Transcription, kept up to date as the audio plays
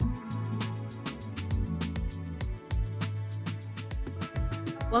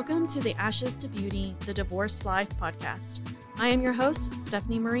Welcome to the Ashes to Beauty, the Divorce Life podcast. I am your host,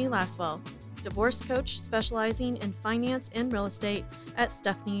 Stephanie Marie Laswell, divorce coach specializing in finance and real estate at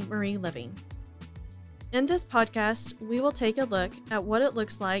Stephanie Marie Living. In this podcast, we will take a look at what it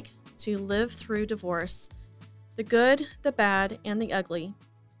looks like to live through divorce, the good, the bad, and the ugly,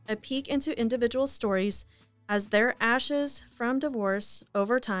 a peek into individual stories as their ashes from divorce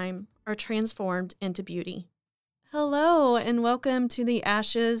over time are transformed into beauty. Hello, and welcome to the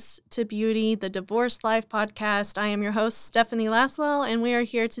Ashes to Beauty, the Divorce Life podcast. I am your host, Stephanie Laswell, and we are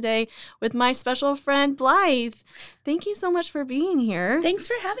here today with my special friend, Blythe. Thank you so much for being here. Thanks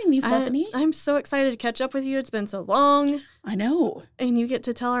for having me, Stephanie. I'm so excited to catch up with you. It's been so long. I know. And you get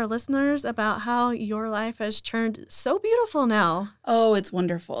to tell our listeners about how your life has turned so beautiful now. Oh, it's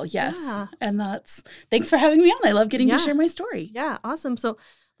wonderful. Yes. Yeah. And thanks for having me on. I love getting to share my story. Yeah, awesome. So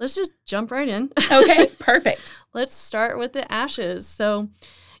let's just jump right in. Okay, perfect. Let's start with the ashes. So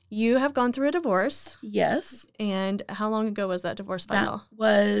you have gone through a divorce. Yes. And how long ago was that divorce file? That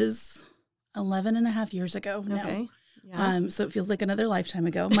was 11 and a half years ago now. Okay. Yeah. So it feels like another lifetime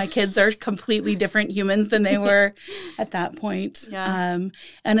ago. My kids are completely different humans than they were at that point. Yeah.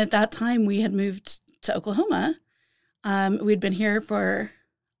 And at that time, we had moved to Oklahoma. We'd been here for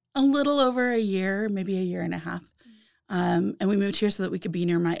a little over a year, maybe a year and a half. And we moved here so that we could be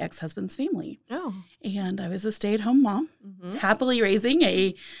near my ex-husband's family. Oh. And I was a stay-at-home mom, happily raising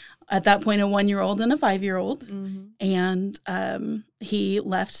at that point, a 1-year-old and a 5-year-old. Mm-hmm. And he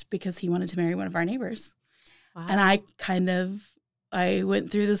left because he wanted to marry one of our neighbors. Wow. And I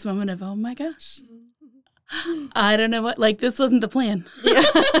went through this moment of, oh my gosh, I don't know this wasn't the plan. Yeah.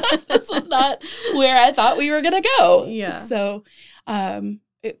 This was not where I thought we were going to go. Yeah. So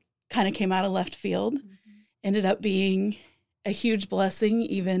it kind of came out of left field. Ended up being a huge blessing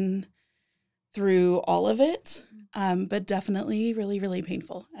even through all of it, but definitely really, really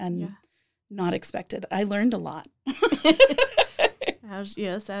painful and not expected. I learned a lot. As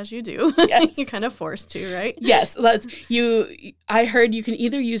you do. Yes. You're kind of forced to, right? Yes. I heard you can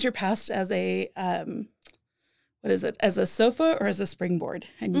either use your past as a, as a sofa or as a springboard,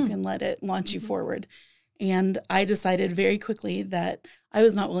 and you can let it launch you forward. And I decided very quickly that I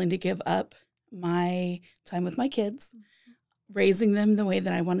was not willing to give up my time with my kids, raising them the way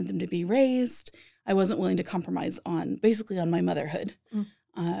that I wanted them to be raised. I wasn't willing to compromise on my motherhood.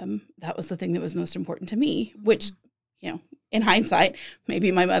 That was the thing that was most important to me, which, in hindsight,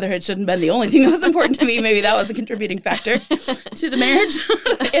 maybe my motherhood shouldn't have been the only thing that was important to me. Maybe that was a contributing factor to the marriage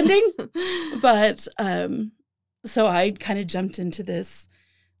ending. But so I kind of jumped into this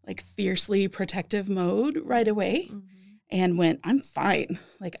fiercely protective mode right away. And went, I'm fine.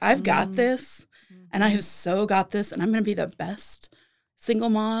 I've got this, and I have so got this, and I'm going to be the best single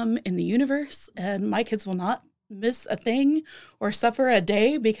mom in the universe, and my kids will not miss a thing or suffer a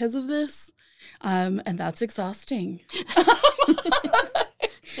day because of this. And that's exhausting.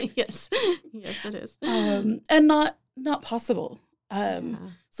 Yes. Yes, it is. And not possible.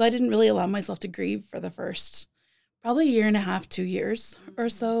 So I didn't really allow myself to grieve for the first probably 1.5 years, 2 years or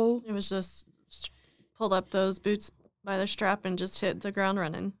so. It was just pulled up those boots by the strap and just hit the ground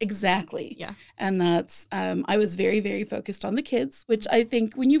running. Exactly. Yeah. And that's, I was very, very focused on the kids, which I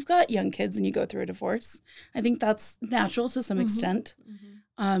think when you've got young kids and you go through a divorce, I think that's natural to some extent.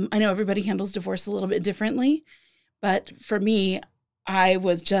 I know everybody handles divorce a little bit differently, but for me, I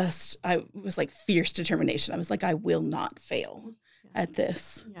was fierce determination. I was like, I will not fail at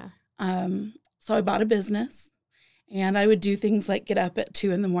this. Yeah. So I bought a business. And I would do things like get up at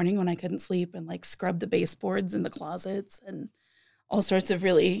 2 a.m. when I couldn't sleep and scrub the baseboards in the closets and all sorts of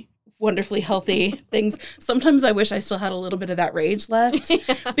really wonderfully healthy things. Sometimes I wish I still had a little bit of that rage left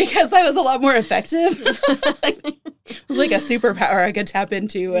because I was a lot more effective. It was like a superpower I could tap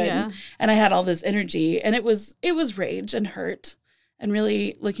into and I had all this energy, and it was rage and hurt. And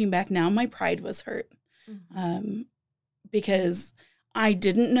really looking back now, my pride was hurt because I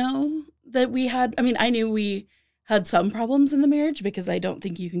didn't know that I knew we had some problems in the marriage, because I don't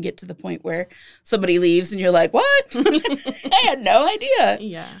think you can get to the point where somebody leaves and you're like, what? I had no idea.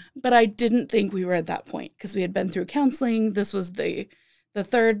 Yeah. But I didn't think we were at that point because we had been through counseling. This was the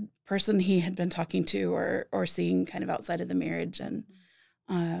third person he had been talking to or seeing kind of outside of the marriage. And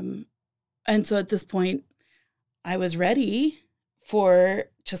so at this point, I was ready for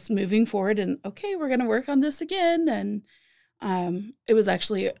just moving forward and, okay, we're going to work on this again. And it was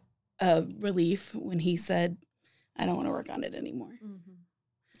actually a relief when he said, I don't want to work on it anymore.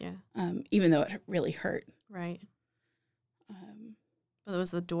 Yeah. Even though it really hurt. Right. But it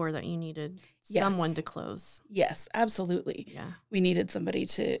was the door that you needed someone to close. Yes, absolutely. Yeah. We needed somebody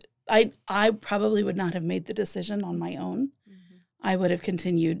to, I probably would not have made the decision on my own. I would have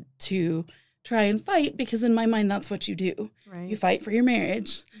continued to try and fight, because in my mind, that's what you do. Right. You fight for your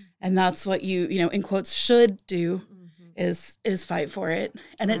marriage, and that's what you know, in quotes, should do, is fight for it.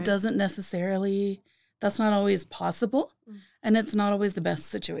 And it doesn't necessarily, that's not always possible, and it's not always the best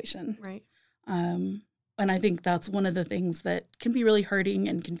situation. Right. And I think that's one of the things that can be really hurting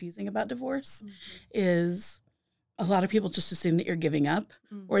and confusing about divorce, is a lot of people just assume that you're giving up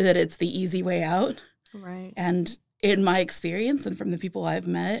or that it's the easy way out. Right. And in my experience and from the people I've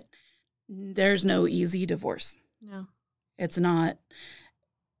met, there's no easy divorce. No. It's not.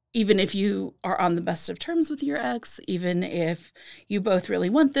 Even if you are on the best of terms with your ex, even if you both really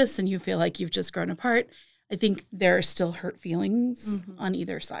want this and you feel like you've just grown apart, I think there are still hurt feelings on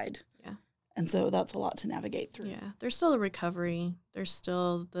either side. Yeah. And so that's a lot to navigate through. Yeah. There's still a recovery. There's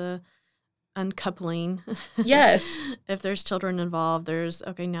still the uncoupling. Yes. If there's children involved, there's,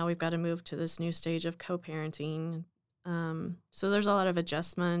 okay, now we've got to move to this new stage of co-parenting. So there's a lot of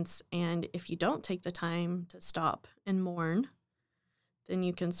adjustments. And if you don't take the time to stop and mourn, then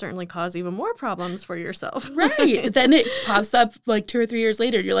you can certainly cause even more problems for yourself. Right. Then it pops up like 2 or 3 years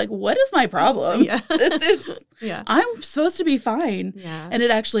later. You're like, what is my problem? Yeah. This is, I'm supposed to be fine. Yeah. And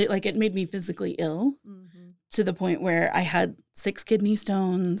it actually, like, it made me physically ill to the point where I had 6 kidney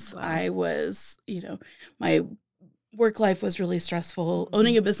stones. Wow. I was, my work life was really stressful.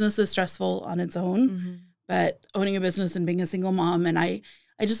 Owning a business is stressful on its own, but owning a business and being a single mom, and I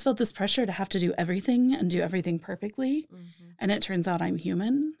just felt this pressure to have to do everything and do everything perfectly. And it turns out I'm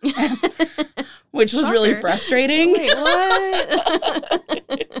human, which was really frustrating. Wait,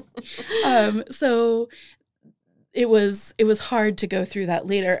 what? So it was hard to go through that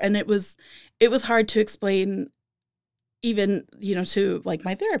later. And it was hard to explain even, to like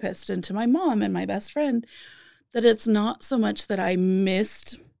my therapist and to my mom and my best friend, that it's not so much that I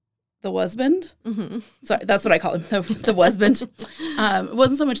missed the husband. Sorry, that's what I call him, the husband. It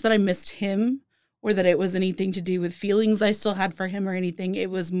wasn't so much that I missed him or that it was anything to do with feelings I still had for him or anything. It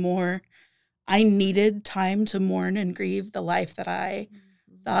was more, I needed time to mourn and grieve the life that I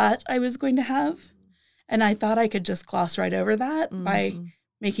thought I was going to have. And I thought I could just gloss right over that by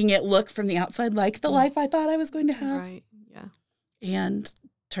making it look from the outside like the life I thought I was going to have. Right, yeah. And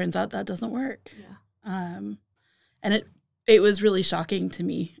turns out that doesn't work. Yeah. And it was really shocking to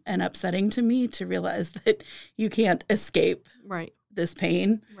me and upsetting to me to realize that you can't escape this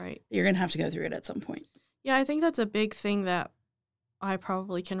pain. Right. You're going to have to go through it at some point. Yeah, I think that's a big thing that I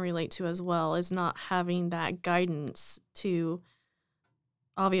probably can relate to as well, is not having that guidance to,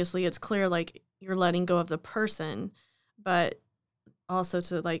 obviously it's clear like you're letting go of the person, but also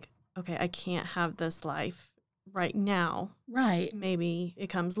to like, okay, I can't have this life right now. Right. Maybe it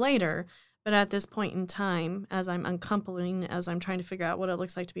comes later. But at this point in time, as I'm uncoupling, as I'm trying to figure out what it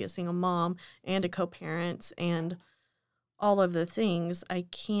looks like to be a single mom and a co-parent and all of the things, I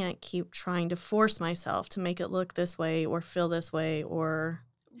can't keep trying to force myself to make it look this way or feel this way or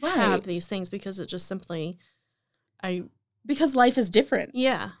have these things, because it just simply, because life is different.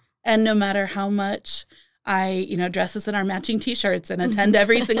 Yeah. And no matter how much I, dress us in our matching T-shirts and attend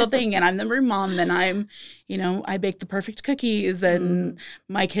every single thing, and I'm the room mom, and I'm, I bake the perfect cookies, and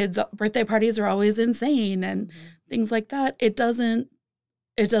my kids' birthday parties are always insane, and things like that. It doesn't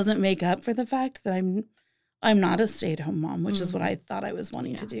make up for the fact that I'm not a stay-at-home mom, which is what I thought I was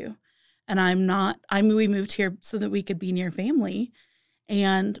wanting to do, and I'm not. We moved here so that we could be near family,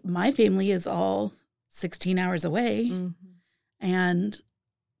 and my family is all 16 hours away, and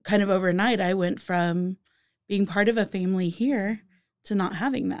kind of overnight, I went from being part of a family here to not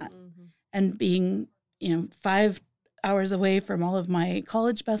having that, and being, 5 hours away from all of my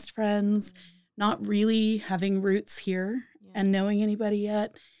college best friends, not really having roots here and knowing anybody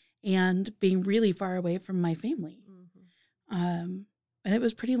yet, and being really far away from my family. And it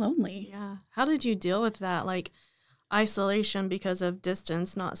was pretty lonely. Yeah. How did you deal with that? Like isolation because of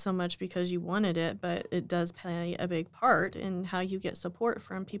distance, not so much because you wanted it, but it does play a big part in how you get support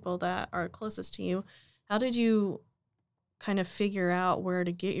from people that are closest to you. How did you kind of figure out where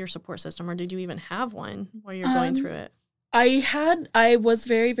to get your support system, or did you even have one while you're going through it? I was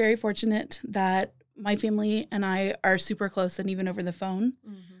very, very fortunate that my family and I are super close, and even over the phone,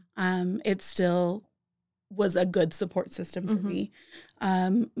 it still was a good support system for me.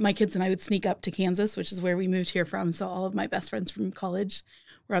 My kids and I would sneak up to Kansas, which is where we moved here from. So all of my best friends from college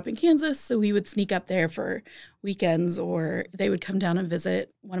were up in Kansas. So we would sneak up there for weekends, or they would come down and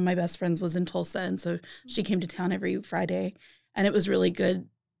visit. One of my best friends was in Tulsa, and so she came to town every Friday. And it was really good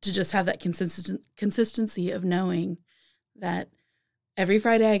to just have that consistency of knowing that every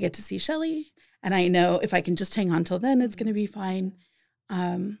Friday I get to see Shelly, and I know if I can just hang on till then, it's going to be fine.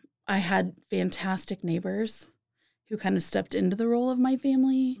 I had fantastic neighbors who kind of stepped into the role of my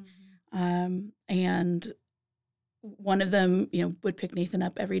family. And one of them, would pick Nathan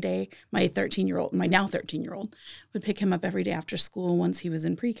up every day. My now 13-year-old, would pick him up every day after school once he was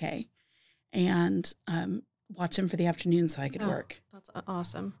in pre-K, and watch him for the afternoon so I could work. That's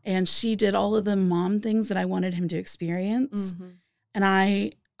awesome. And she did all of the mom things that I wanted him to experience. And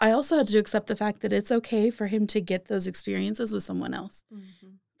I also had to accept the fact that it's okay for him to get those experiences with someone else.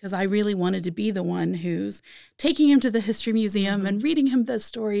 Because I really wanted to be the one who's taking him to the history museum and reading him the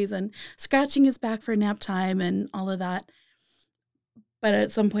stories and scratching his back for nap time and all of that. But at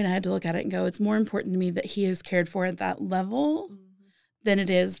some point I had to look at it and go, it's more important to me that he is cared for at that level than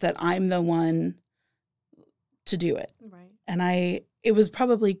it is that I'm the one to do it. Right. And it was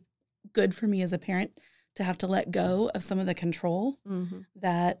probably good for me as a parent to have to let go of some of the control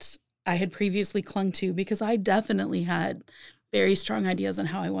that I had previously clung to, because I definitely had very strong ideas on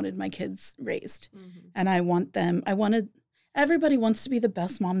how I wanted my kids raised. And everybody wants to be the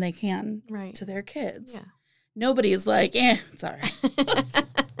best mom they can to their kids. Yeah. Nobody is like, it's all right.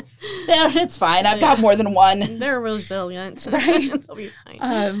 It's fine. I've got more than one. They're resilient. Right? They'll be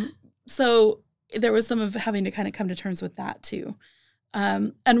fine. So there was some of having to kind of come to terms with that too.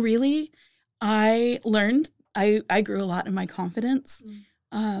 And really, I learned, I grew a lot in my confidence.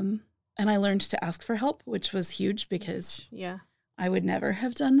 And I learned to ask for help, which was huge because I would never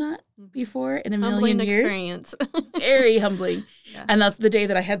have done that before in a million years. Experience. Very humbling. Yeah. And that's the day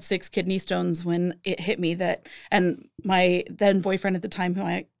that I had 6 kidney stones when it hit me and my then boyfriend at the time, who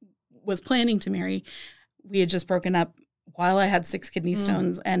I was planning to marry, we had just broken up while I had 6 kidney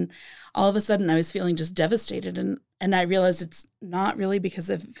stones. And all of a sudden I was feeling just devastated. And I realized it's not really because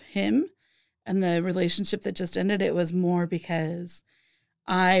of him and the relationship that just ended. It was more because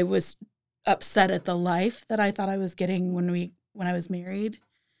I was upset at the life that I thought I was getting when I was married.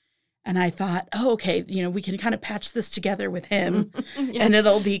 And I thought, okay, we can kind of patch this together with him and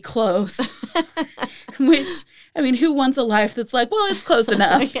it'll be close. Which, who wants a life that's like, well, it's close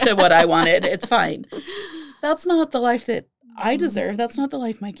enough to what I wanted. It's fine. That's not the life that I deserve. That's not the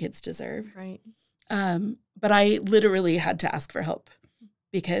life my kids deserve. Right. But I literally had to ask for help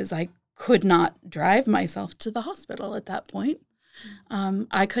because I could not drive myself to the hospital at that point.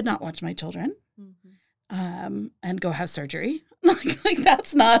 I could not watch my children and go have surgery. like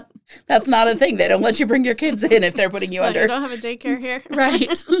that's not a thing. They don't let you bring your kids in if they're putting you under. You don't have a daycare here.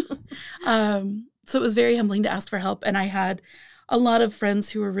 Right. So it was very humbling to ask for help. And I had a lot of friends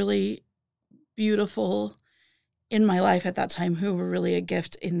who were really beautiful in my life at that time, who were really a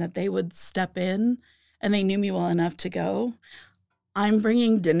gift in that they would step in and they knew me well enough to go, I'm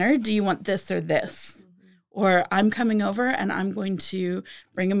bringing dinner. Do you want this or this? Or I'm coming over and I'm going to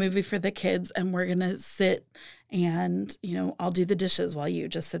bring a movie for the kids and we're going to sit and, I'll do the dishes while you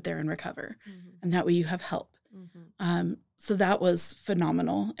just sit there and recover. And that way you have help. So that was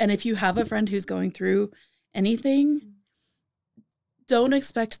phenomenal. And if you have a friend who's going through anything, don't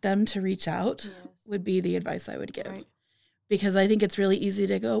expect them to reach out, would be the advice I would give. Right. Because I think it's really easy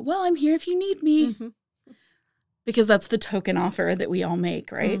to go, well, I'm here if you need me. Because that's the token offer that we all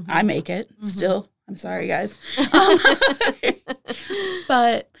make, right? I make it still. I'm sorry, guys.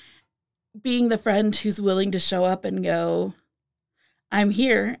 But being the friend who's willing to show up and go, I'm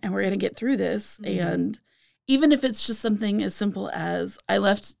here and we're going to get through this. And even if it's just something as simple as I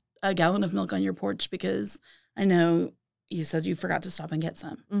left a gallon of milk on your porch because I know you said you forgot to stop and get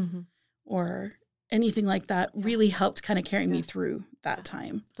some or anything like that really helped kind of carry me through that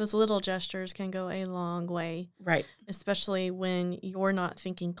time. Those little gestures can go a long way. Right. Especially when you're not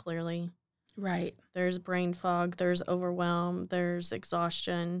thinking clearly. Right. There's brain fog, there's overwhelm, there's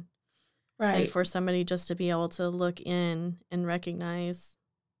exhaustion. Right. And for somebody just to be able to look in and recognize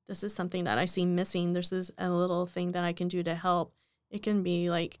this is something that I see missing, this is a little thing that I can do to help. It can be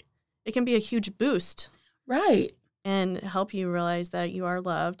a huge boost. Right. And help you realize that you are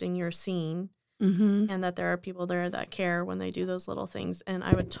loved and you're seen. And that there are people there that care when they do those little things. And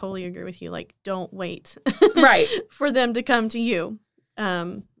I would totally agree with you. Don't wait right for them to come to you.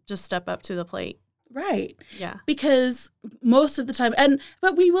 Just step up to the plate. Right. Yeah. Because most of the time,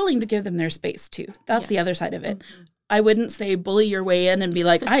 but be willing to give them their space too. That's the other side of it. I wouldn't say bully your way in and be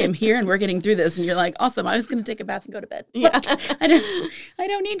like, I am here and we're getting through this. And you're like, awesome. I was going to take a bath and go to bed. Yeah. I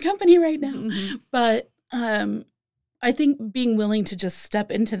don't need company right now. But I think being willing to just step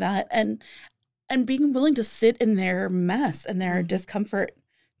into that and being willing to sit in their mess and their discomfort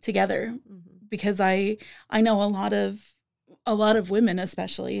together, because I know a lot of women,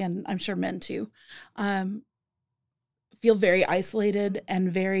 especially, and I'm sure men too, feel very isolated and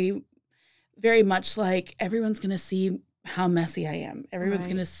very, very much like everyone's going to see how messy I am. Everyone's Right.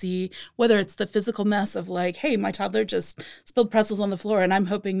 going to see, whether it's the physical mess of like, hey, my toddler just spilled pretzels on the floor, and I'm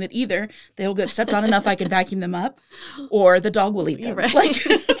hoping that either they will get stepped on enough I can vacuum them up, or the dog will eat them. Right. Like,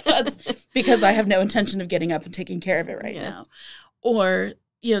 that's because I have no intention of getting up and taking care of it right now. Or,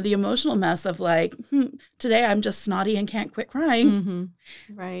 the emotional mess of like, today I'm just snotty and can't quit crying.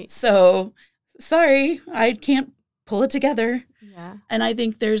 Mm-hmm. Right. So, sorry, I can't pull it together. Yeah. And I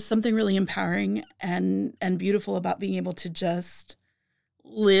think there's something really empowering and beautiful about being able to just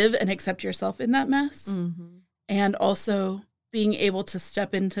live and accept yourself in that mess. Mm-hmm. And also being able to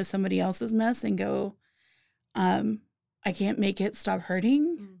step into somebody else's mess and go, I can't make it stop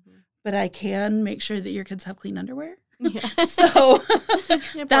hurting, but I can make sure that your kids have clean underwear. Yeah. So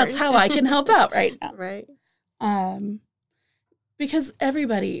that's how I can help out right now. Right. Because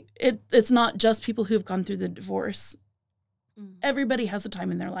everybody, it's not just people who've gone through the divorce. Everybody has a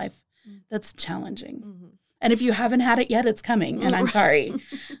time in their life that's challenging. Mm-hmm. And if you haven't had it yet, it's coming. And I'm sorry.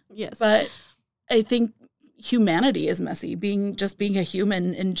 Yes. But I think humanity is messy. Being a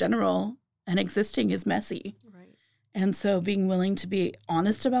human in general and existing is messy. Right. And so being willing to be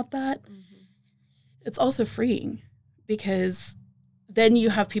honest about that, it's also freeing, because then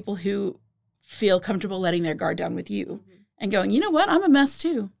you have people who feel comfortable letting their guard down with you and going, you know what, I'm a mess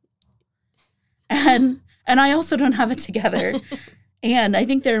too. And I also don't have it together. And I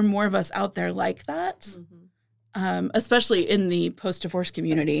think there are more of us out there like that, especially in the post-divorce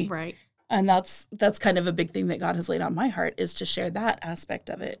community. Right. And that's kind of a big thing that God has laid on my heart, is to share that aspect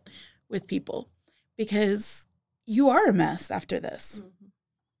of it with people, because you are a mess after this.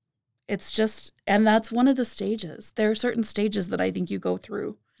 It's just, and that's one of the stages. There are certain stages that I think you go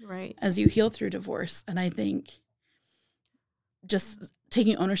through as you heal through divorce. And I think just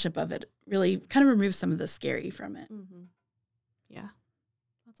taking ownership of it really kind of removes some of the scary from it. Yeah,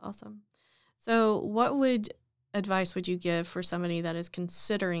 that's awesome. So what advice would you give for somebody that is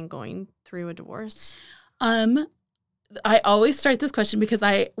considering going through a divorce? I always start this question because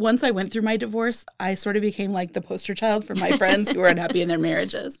once I went through my divorce, I sort of became like the poster child for my friends who were unhappy in their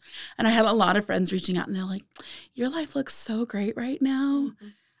marriages. And I had a lot of friends reaching out, and they're like, your life looks so great right now.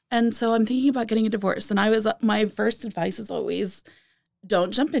 And so I'm thinking about getting a divorce. And my first advice is always,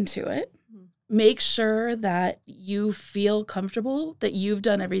 don't jump into it. Make sure that you feel comfortable, that you've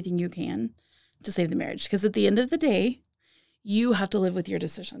done everything you can to save the marriage. Because at the end of the day, you have to live with your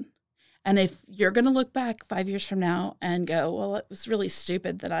decision. And if you're going to look back 5 years from now and go, well, it was really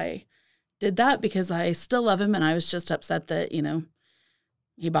stupid that I did that because I still love him and I was just upset that,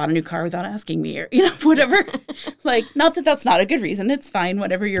 he bought a new car without asking me, or, whatever. Like, not that that's not a good reason. It's fine,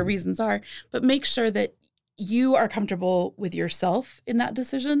 whatever your reasons are. But make sure that you are comfortable with yourself in that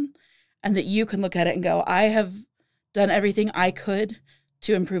decision, and that you can look at it and go, I have done everything I could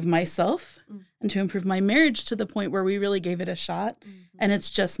to improve myself and to improve my marriage to the point where we really gave it a shot, and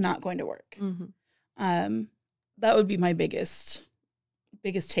it's just not going to work. That would be my biggest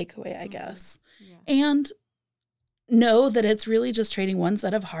takeaway, I guess. Yeah. And know that it's really just trading one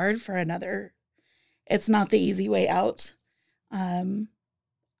set of hard for another. It's not the easy way out.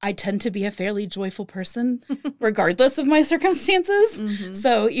 I tend to be a fairly joyful person, regardless of my circumstances.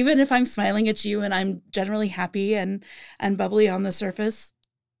 So even if I'm smiling at you and I'm generally happy and bubbly on the surface,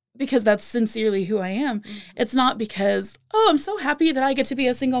 because that's sincerely who I am, it's not because, I'm so happy that I get to be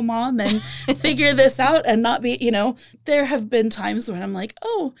a single mom and figure this out and not be, there have been times when I'm like,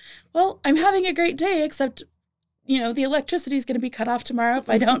 I'm having a great day, except, the electricity is going to be cut off tomorrow if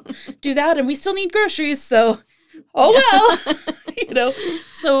I don't do that. And we still need groceries. So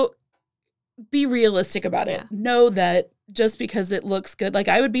so be realistic about it. Know that just because it looks good, like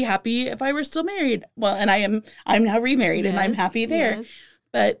I would be happy if I were still married. Well, and I'm now remarried and I'm happy there. Yes.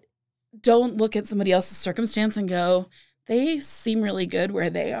 But don't look at somebody else's circumstance and go, they seem really good where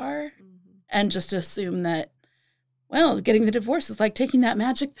they are. And just assume that, getting the divorce is like taking that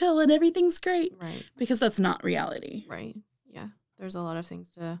magic pill and everything's great. Right. Because that's not reality. Right. Yeah. There's a lot of things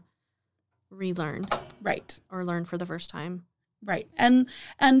to relearn. Right. Or learn for the first time. Right. And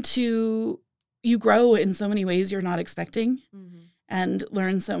you grow in so many ways you're not expecting, and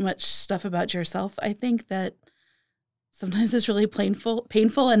learn so much stuff about yourself. I think that sometimes it's really painful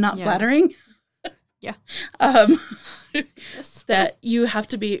and not flattering. Yeah. Yes. That you have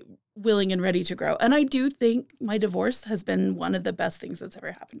to be willing and ready to grow. And I do think my divorce has been one of the best things that's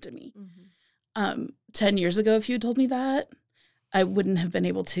ever happened to me. 10 years ago, if you had told me that, I wouldn't have been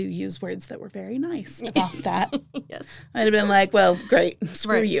able to use words that were very nice about that. Yes. I'd have been like, well, great.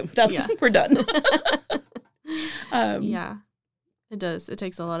 Screw you. We're done. Yeah, it does. It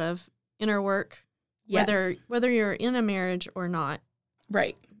takes a lot of inner work, whether you're in a marriage or not.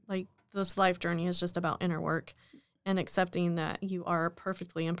 Right. Like this life journey is just about inner work. and accepting that you are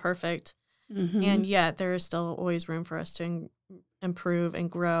perfectly imperfect. Mm-hmm. And yet there is still always room for us to improve and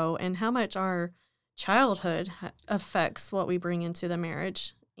grow, and how much our childhood affects what we bring into the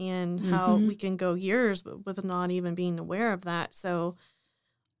marriage, and how we can go years with not even being aware of that. So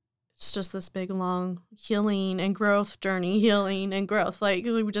it's just this big, long healing and growth journey, healing and growth. Like,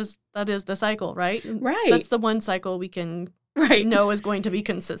 that is the cycle, right? Right. That's the one cycle we can know is going to be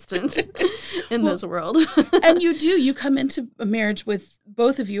consistent in this world. And you come into a marriage with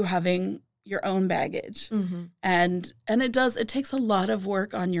both of you having your own baggage. Mm-hmm. And it takes a lot of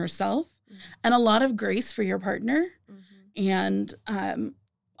work on yourself and a lot of grace for your partner and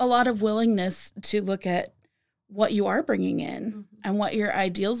a lot of willingness to look at what you are bringing in and what your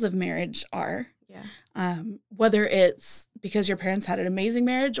ideals of marriage are. Yeah. Whether it's because your parents had an amazing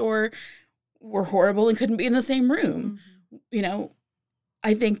marriage or were horrible and couldn't be in the same room. You know,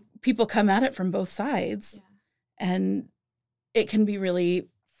 I think people come at it from both sides, and it can be really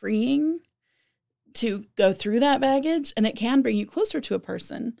freeing to go through that baggage, and it can bring you closer to a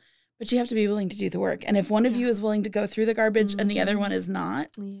person, but you have to be willing to do the work. And if one of you is willing to go through the garbage and the other one is not,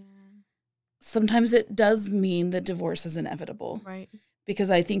 sometimes it does mean that divorce is inevitable. Right. Because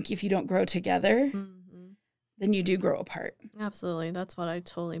I think if you don't grow together, then you do grow apart. Absolutely. That's what I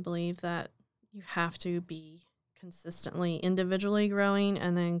totally believe, that you have to be consistently individually growing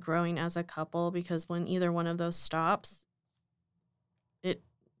and then growing as a couple, because when either one of those stops, it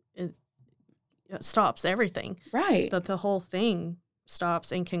stops everything. Right. That the whole thing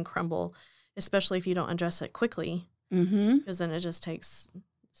stops and can crumble, especially if you don't address it quickly. Because then it just takes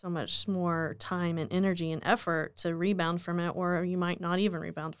so much more time and energy and effort to rebound from it, or you might not even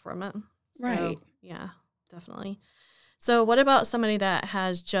rebound from it. Right. So, yeah, definitely. So what about somebody that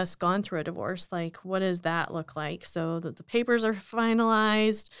has just gone through a divorce? Like, what does that look like? So that the papers are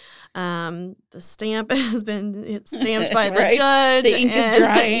finalized, the stamp has been stamped by the judge. The ink is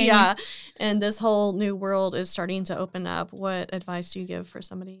drying. Yeah, and this whole new world is starting to open up. What advice do you give for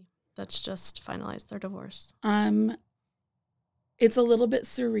somebody that's just finalized their divorce? It's a little bit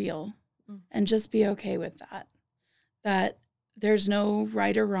surreal, and just be okay with that. That there's no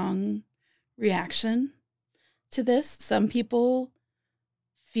right or wrong reaction to this. Some people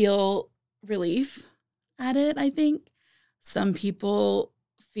feel relief at it, I think. Some people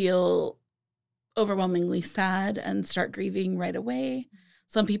feel overwhelmingly sad and start grieving right away.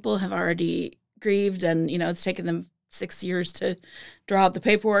 Some people have already grieved and, it's taken them 6 years to draw out the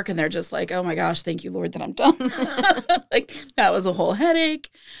paperwork, and they're just like, oh my gosh, thank you, Lord, that I'm done. Like, that was a whole headache.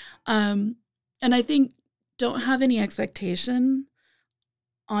 And I think don't have any expectation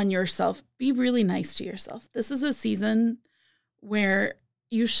on yourself. Be really nice to yourself. This is a season where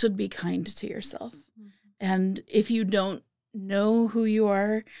you should be kind to yourself. And if you don't know who you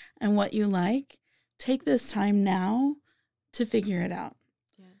are and what you like, take this time now to figure it out.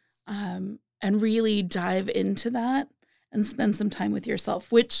 Yes. And really dive into that and spend some time with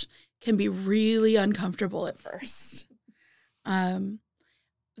yourself, which can be really uncomfortable at first.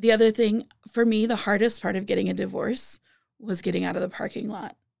 The other thing, for me, the hardest part of getting a divorce was getting out of the parking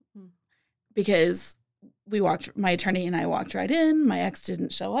lot. Because my attorney and I walked right in. My ex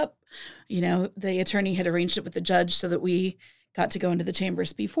didn't show up. The attorney had arranged it with the judge so that we got to go into the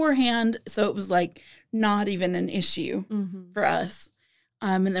chambers beforehand. So it was like not even an issue for us.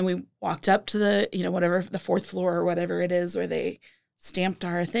 And then we walked up to the, whatever, the fourth floor or whatever it is where they stamped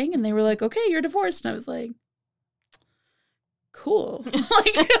our thing. And they were like, okay, you're divorced. And I was like, cool.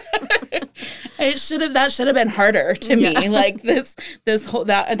 That should have been harder to me. Like this whole,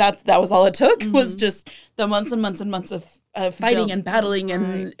 that was all it took was just the months and months and months of fighting and battling.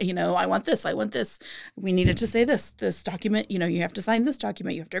 And, I want this. We needed to say this document, you have to sign this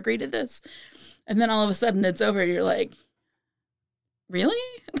document. You have to agree to this. And then all of a sudden it's over. You're like, really?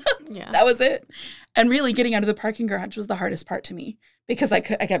 That was it. And really getting out of the parking garage was the hardest part to me because I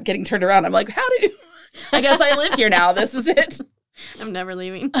kept getting turned around. I'm like, I guess I live here now. This is it. I'm never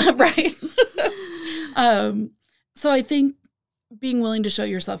leaving. Right. So I think being willing to show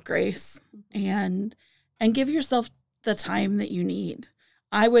yourself grace and give yourself the time that you need.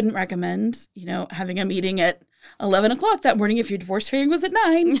 I wouldn't recommend, having a meeting at 11 o'clock that morning if your divorce hearing was at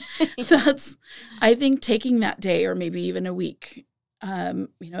 9. I think taking that day or maybe even a week, and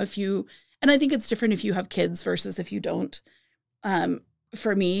I think it's different if you have kids versus if you don't.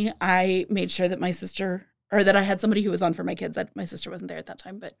 For me, I made sure that that I had somebody who was on for my kids. My sister wasn't there at that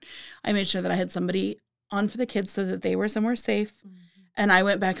time, but I made sure that I had somebody on for the kids so that they were somewhere safe. And I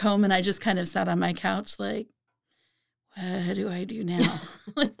went back home and I just kind of sat on my couch like, what do I do now?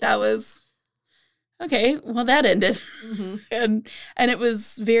 Like that was, okay, well that ended. And it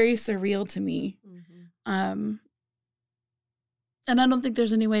was very surreal to me. And I don't think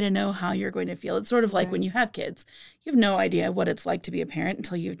there's any way to know how you're going to feel. It's sort of like when you have kids. You have no idea what it's like to be a parent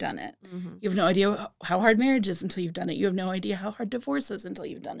until you've done it. Mm-hmm. You have no idea how hard marriage is until you've done it. You have no idea how hard divorce is until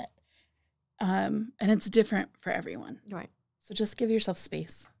you've done it. And it's different for everyone. Right. So just give yourself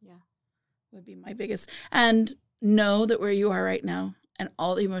space. Yeah. Would be my biggest. And know that where you are right now and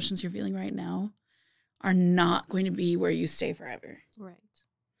all the emotions you're feeling right now are not going to be where you stay forever. Right.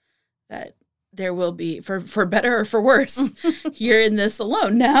 That there will be, for better or for worse, you're in this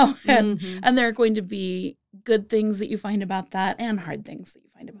alone now. And there are going to be good things that you find about that and hard things that you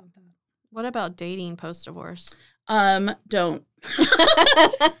find about that. What about dating post-divorce? Don't.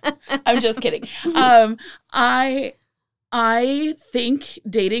 I'm just kidding. I think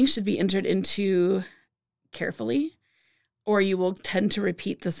dating should be entered into carefully, or you will tend to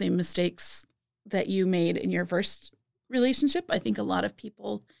repeat the same mistakes that you made in your first relationship. I think a lot of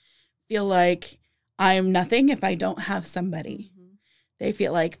people feel like I'm nothing if I don't have somebody. Mm-hmm. They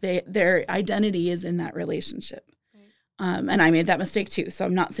feel like their identity is in that relationship. Right. And I made that mistake too. So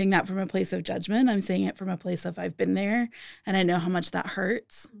I'm not saying that from a place of judgment. I'm saying it from a place of I've been there and I know how much that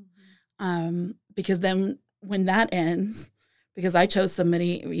hurts. Mm-hmm. Because then when that ends, because I chose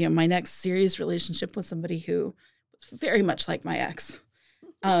somebody, my next serious relationship was somebody who was very much like my ex.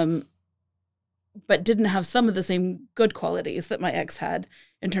 But didn't have some of the same good qualities that my ex had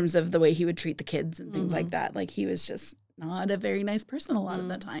in terms of the way he would treat the kids and things like that. Like he was just not a very nice person a lot of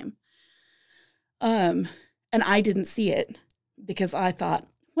the time. And I didn't see it because I thought,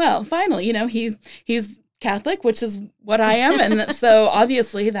 well, finally, he's Catholic, which is what I am. And so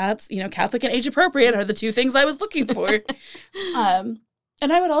obviously that's, Catholic and age appropriate are the two things I was looking for. And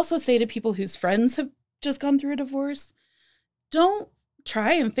I would also say to people whose friends have just gone through a divorce, don't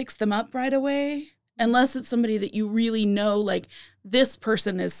try and fix them up right away unless it's somebody that you really know, like this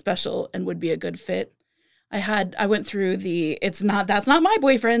person is special and would be a good fit. I went through That's Not My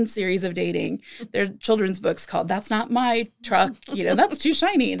Boyfriend series of dating. There's children's books called That's Not My Truck. That's too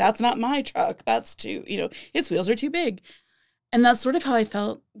shiny. That's not my truck. That's too, its wheels are too big. And that's sort of how I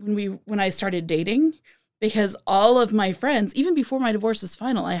felt when I started dating, because all of my friends, even before my divorce was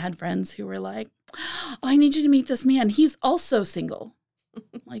final, I had friends who were like, oh, I need you to meet this man. He's also single.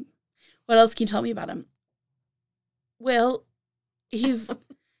 Like, what else can you tell me about him? Well, he's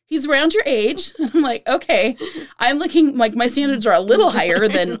around your age. I'm like, okay, I'm looking like my standards are a little higher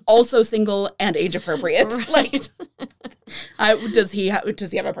than also single and age appropriate. Right. Like, does he have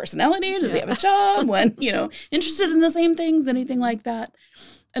a personality? Does he have a job? When, interested in the same things, anything like that.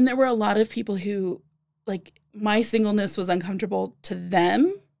 And there were a lot of people who, like, my singleness was uncomfortable to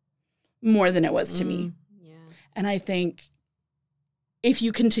them more than it was to me. Yeah. And I think if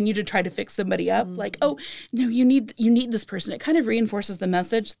you continue to try to fix somebody up, like, oh, no, you need this person, it kind of reinforces the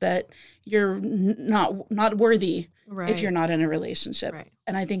message that you're not worthy if you're not in a relationship. Right.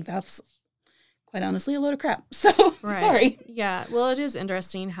 And I think that's, quite honestly, a load of crap. So, sorry. Yeah. Well, it is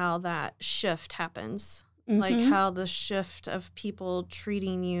interesting how that shift happens. Like how the shift of people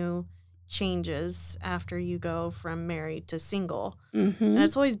treating you changes after you go from married to single. And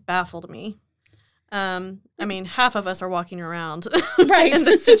it's always baffled me. I mean, half of us are walking around right. in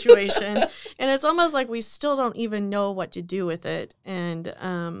this situation, and it's almost like we still don't even know what to do with it. And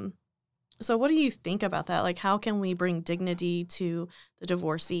so what do you think about that? Like, how can we bring dignity to the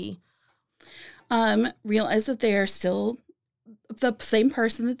divorcee? Realize that they are still the same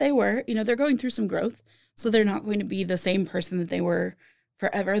person that they were. They're going through some growth, so they're not going to be the same person that they were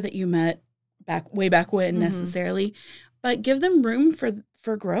forever, that you met way back when necessarily. But give them room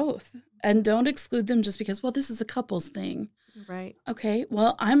for growth. And don't exclude them just because, well, this is a couples thing. Right. Okay,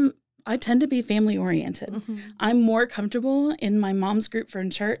 well, I tend to be family oriented. I'm more comfortable in my mom's group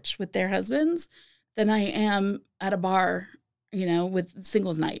from church with their husbands than I am at a bar, with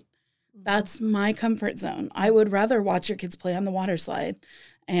singles night. That's my comfort zone. I would rather watch your kids play on the water slide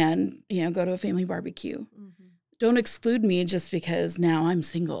and, go to a family barbecue. Don't exclude me just because now I'm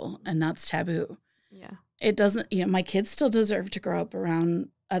single and that's taboo. Yeah. It doesn't, my kids still deserve to grow up around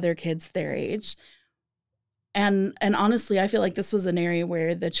other kids their age. And honestly, I feel like this was an area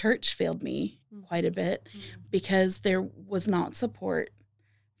where the church failed me quite a bit because there was not support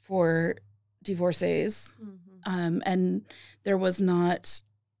for divorcees. And there was not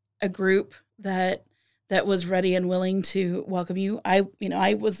a group that was ready and willing to welcome you.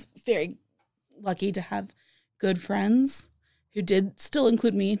 I was very lucky to have good friends who did still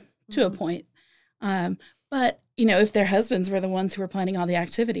include me to a point. But, if their husbands were the ones who were planning all the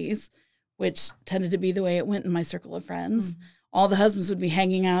activities, which tended to be the way it went in my circle of friends, all the husbands would be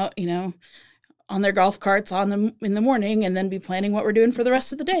hanging out, on their golf carts in the morning and then be planning what we're doing for the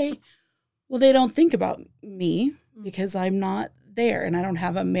rest of the day. Well, they don't think about me because I'm not there, and I don't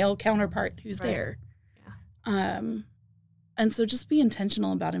have a male counterpart who's there. Yeah. And so just be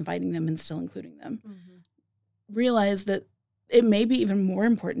intentional about inviting them and still including them. Realize that it may be even more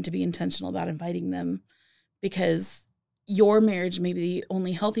important to be intentional about inviting them because your marriage may be the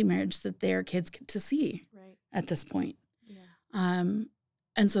only healthy marriage that their kids get to see at this point. Yeah.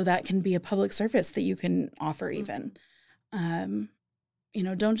 And so that can be a public service that you can offer even.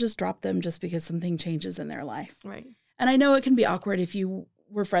 Don't just drop them just because something changes in their life. Right. And I know it can be awkward if you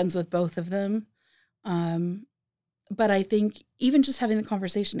were friends with both of them. But I think even just having the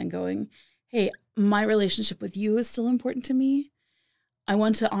conversation and going, hey, my relationship with you is still important to me. I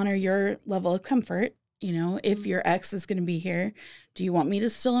want to honor your level of comfort. If your ex is going to be here, do you want me to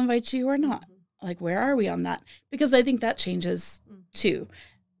still invite you or not? Like, where are we on that? Because I think that changes too.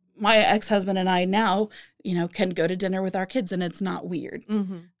 My ex-husband and I now, can go to dinner with our kids and it's not weird.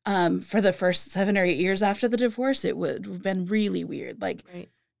 For the first 7 or 8 years after the divorce, it would have been really weird. Like,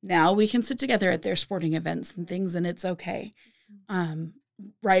 now we can sit together at their sporting events and things and it's okay.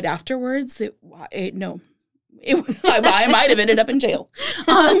 Right afterwards, I might have ended up in jail.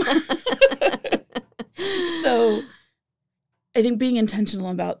 So I think being intentional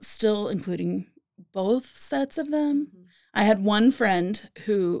about still including both sets of them. I had one friend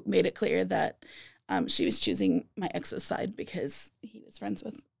who made it clear that she was choosing my ex's side because he was friends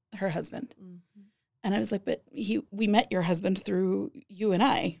with her husband. And I was like, but we met your husband through you and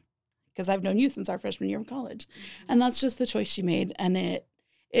I, because I've known you since our freshman year of college. And that's just the choice she made. And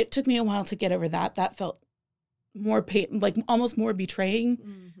it took me a while to get over that. That felt more almost more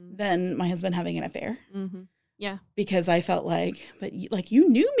betraying than my husband having an affair. Yeah. Because I felt but you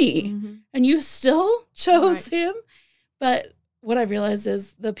knew me and you still chose him. But what I realized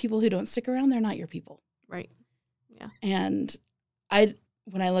is the people who don't stick around, they're not your people. Right. Yeah. And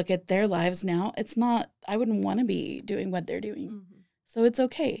when I look at their lives now, I wouldn't want to be doing what they're doing. So it's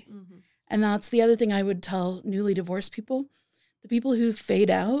okay. And that's the other thing I would tell newly divorced people. The people who fade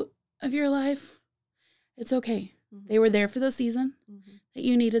out of your life, it's okay. They were there for the season that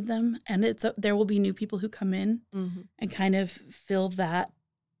you needed them. And there will be new people who come in and kind of fill that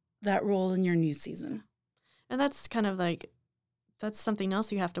role in your new season. And that's kind of that's something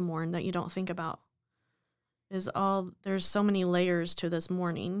else you have to mourn that you don't think about. There's so many layers to this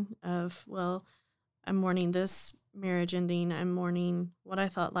mourning of, well, I'm mourning this marriage ending. I'm mourning what I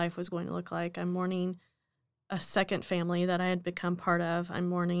thought life was going to look like. I'm mourning a second family that I had become part of. I'm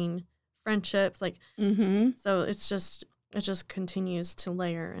mourning friendships. So it just continues to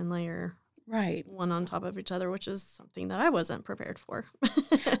layer and layer. Right. One on top of each other, which is something that I wasn't prepared for.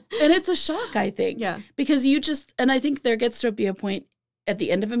 And it's a shock, I think. Yeah. Because and I think there gets to be a point at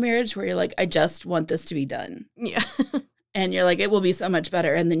the end of a marriage where you're like, I just want this to be done. Yeah. And you're like, it will be so much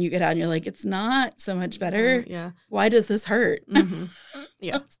better. And then you get out and you're like, it's not so much better. Yeah. Why does this hurt?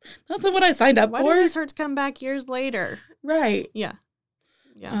 Yeah. That's not what I signed up for. Why do these hurts come back years later? Right. Yeah.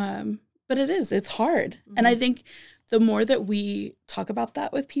 Yeah. But it's hard. And I think the more that we talk about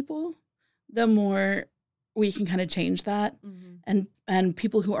that with people, the more we can kind of change that. And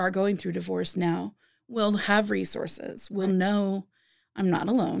people who are going through divorce now will have resources, will know I'm not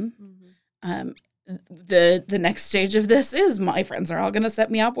alone. The next stage of this is my friends are all going to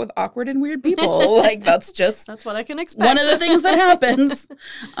set me up with awkward and weird people. That's what I can expect. One of the things that happens.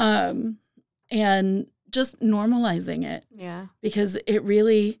 And just normalizing it. Yeah. Because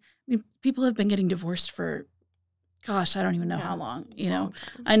people have been getting divorced for, gosh, I don't even know how long,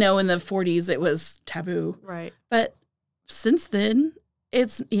 I know in the 40s it was taboo. Right. But since then,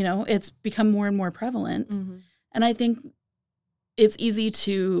 it's become more and more prevalent. And I think it's easy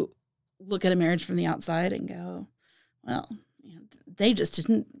to look at a marriage from the outside and go, well, they just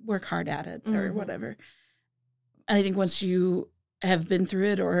didn't work hard at it or whatever. And I think once you have been through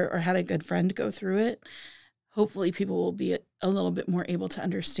it or had a good friend go through it, hopefully people will be a little bit more able to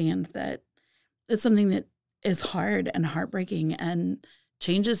understand that it's something that is hard and heartbreaking and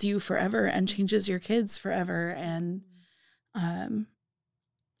changes you forever and changes your kids forever. And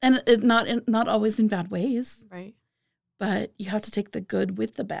it not always in bad ways. Right. But you have to take the good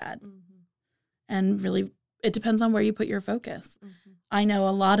with the bad. And really, it depends on where you put your focus. I know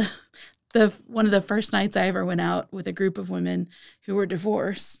a lot of one of the first nights I ever went out with a group of women who were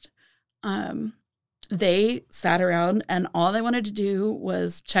divorced, they sat around and all they wanted to do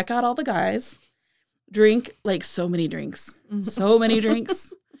was check out all the guys, drink so many drinks,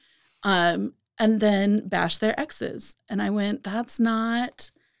 and then bash their exes. And I went,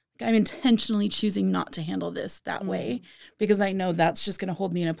 I'm intentionally choosing not to handle this that way because I know that's just going to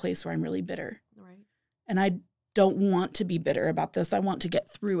hold me in a place where I'm really bitter. Right. And I don't want to be bitter about this. I want to get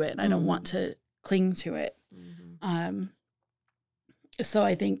through it. I don't want to cling to it. So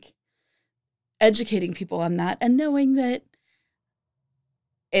I think educating people on that and knowing that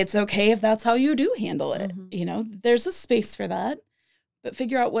it's okay if that's how you do handle it. There's a space for that, but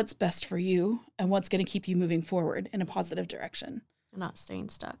figure out what's best for you and what's going to keep you moving forward in a positive direction. And not staying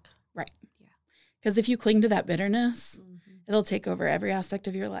stuck. Right. Yeah. Because if you cling to that bitterness, it'll take over every aspect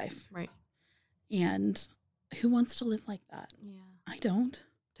of your life. Right. And who wants to live like that? Yeah. I don't.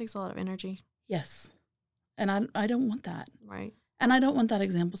 It takes a lot of energy. Yes. And I don't want that. Right. And I don't want that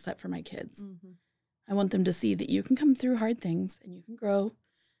example set for my kids. I want them to see that you can come through hard things and you can grow.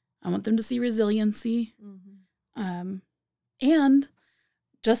 I want them to see resiliency. And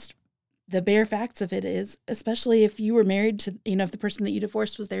just the bare facts of it is, especially if you were married to, if the person that you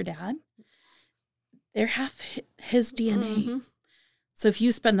divorced was their dad, they're half his DNA. So if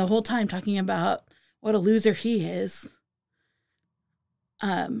you spend the whole time talking about what a loser he is,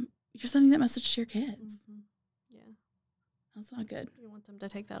 you're sending that message to your kids. Yeah. That's not good. You want them to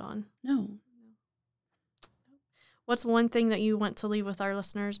take that on. No. What's one thing that you want to leave with our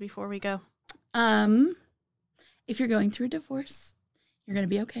listeners before we go? If you're going through a divorce, you're going to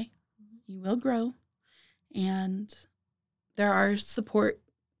be okay. You will grow. And there are support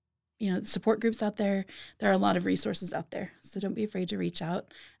groups out there. There are a lot of resources out there. So don't be afraid to reach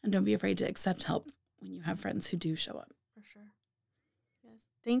out and don't be afraid to accept help when you have friends who do show up. For sure. Yes.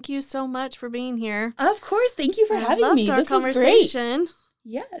 Thank you so much for being here. Of course. Thank you for having me. This was great.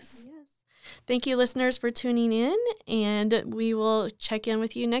 Yes. Thank you, listeners, for tuning in, and we will check in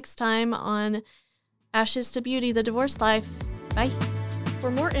with you next time on Ashes to Beauty, The Divorce Life. Bye.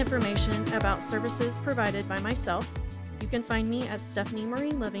 For more information about services provided by myself, you can find me at Stephanie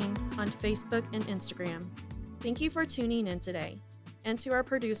Marie Living on Facebook and Instagram. Thank you for tuning in today, and to our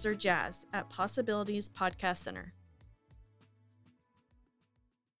producer, Jazz, at Possibilities Podcast Center.